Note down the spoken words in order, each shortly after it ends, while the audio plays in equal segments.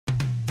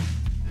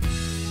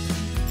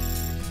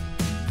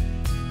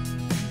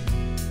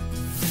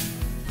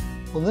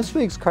Well, in this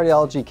week's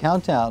Cardiology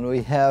Countdown,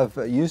 we have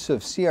use of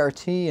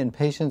CRT in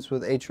patients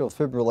with atrial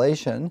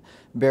fibrillation,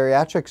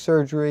 bariatric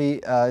surgery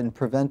in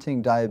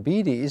preventing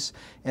diabetes,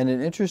 and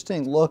an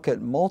interesting look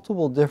at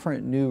multiple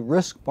different new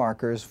risk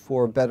markers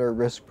for better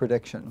risk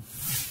prediction.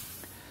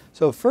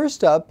 So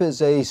first up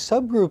is a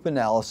subgroup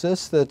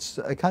analysis that's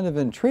a kind of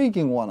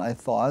intriguing one, I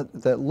thought,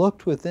 that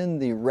looked within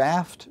the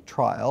RAFT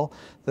trial,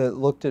 that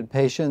looked at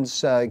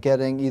patients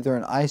getting either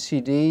an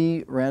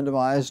ICD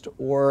randomized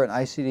or an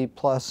ICD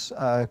plus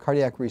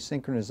cardiac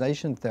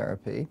resynchronization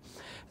therapy.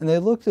 And they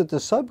looked at the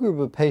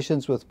subgroup of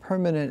patients with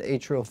permanent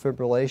atrial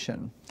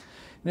fibrillation.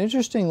 And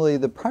interestingly,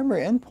 the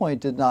primary endpoint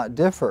did not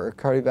differ,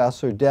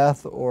 cardiovascular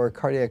death or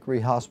cardiac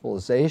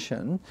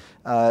rehospitalization,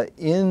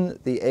 in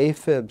the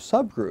Afib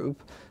subgroup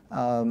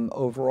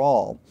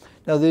overall.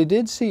 Now, they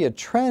did see a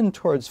trend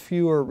towards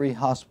fewer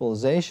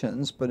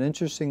rehospitalizations, but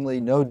interestingly,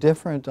 no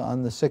different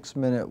on the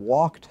 6-minute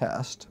walk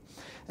test.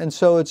 And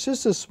so it's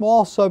just a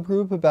small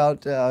subgroup,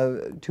 about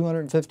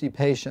 250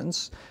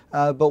 patients,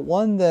 but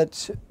one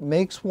that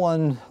makes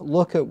one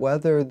look at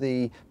whether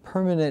the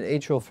permanent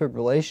atrial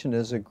fibrillation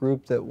is a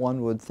group that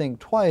one would think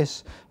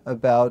twice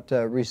about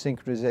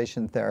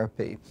resynchronization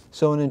therapy.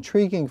 So an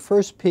intriguing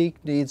first peek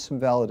needs some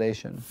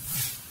validation.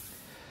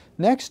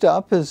 Next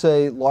up is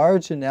a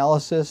large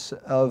analysis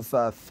of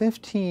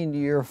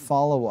 15-year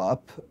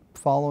follow-up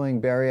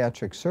following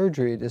bariatric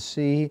surgery to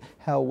see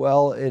how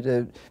well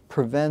it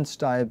prevents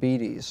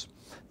diabetes.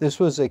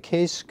 This was a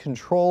case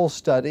control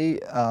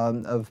study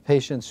of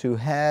patients who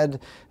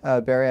had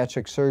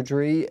bariatric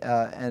surgery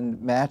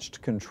and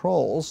matched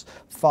controls,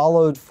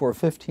 followed for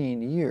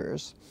 15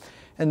 years.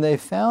 And they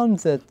found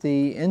that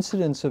the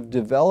incidence of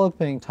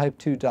developing type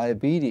 2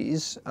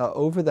 diabetes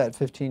over that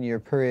 15-year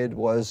period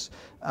was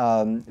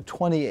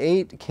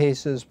 28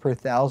 cases per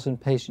 1,000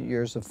 patient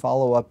years of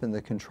follow-up in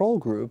the control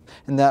group,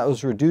 and that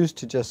was reduced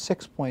to just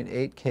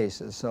 6.8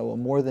 cases, so a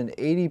more than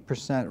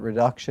 80%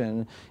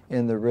 reduction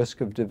in the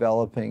risk of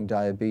developing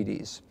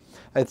diabetes.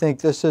 I think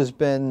this has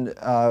been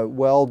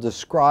well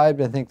described.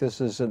 I think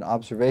this is an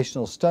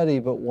observational study,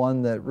 but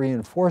one that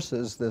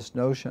reinforces this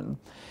notion.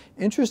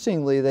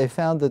 Interestingly, they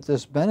found that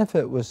this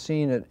benefit was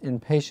seen in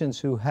patients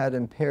who had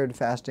impaired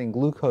fasting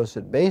glucose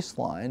at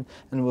baseline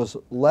and was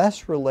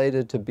less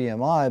related to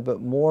BMI,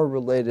 but more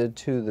related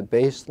to the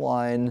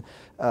baseline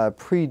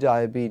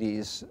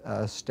pre-diabetes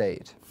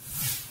state.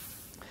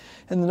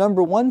 And the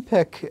number one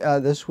pick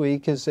this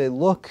week is a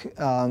look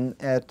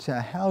at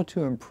how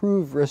to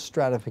improve risk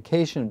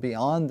stratification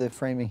beyond the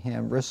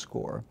Framingham risk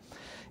score.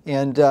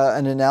 And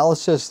an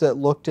analysis that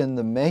looked in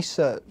the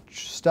MESA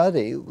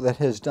study that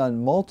has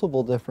done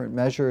multiple different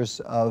measures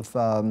of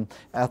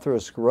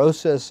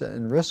atherosclerosis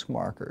and risk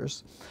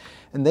markers.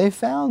 And they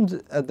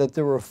found that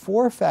there were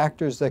 4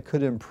 factors that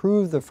could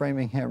improve the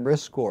Framingham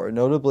risk score,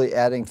 notably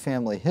adding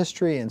family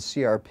history and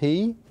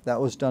CRP. That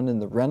was done in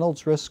the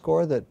Reynolds risk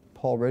score that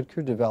Paul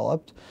Ridker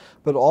developed,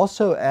 but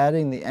also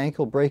adding the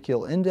ankle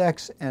brachial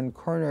index and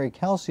coronary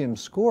calcium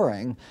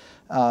scoring.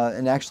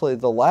 And actually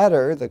the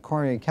latter, the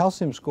coronary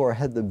calcium score,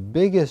 had the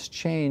biggest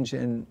change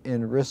in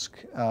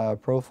risk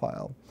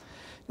profile.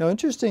 Now,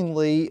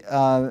 interestingly,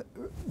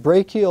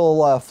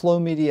 brachial flow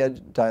media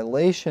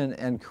dilation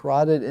and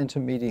carotid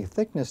intermediate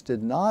thickness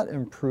did not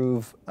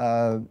improve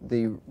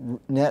the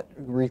net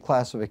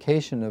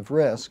reclassification of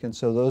risk, and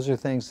so those are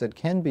things that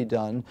can be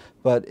done,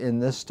 but in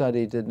this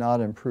study did not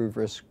improve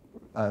risk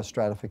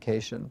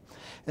stratification.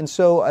 And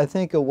so I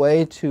think a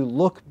way to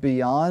look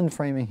beyond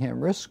Framingham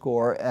risk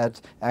score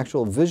at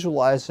actual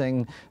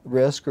visualizing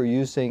risk or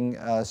using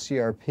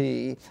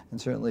CRP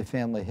and certainly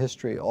family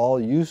history, all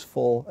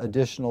useful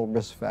additional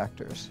risk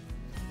factors.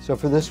 So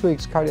for this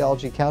week's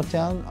Cardiology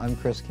Countdown, I'm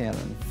Chris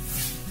Cannon.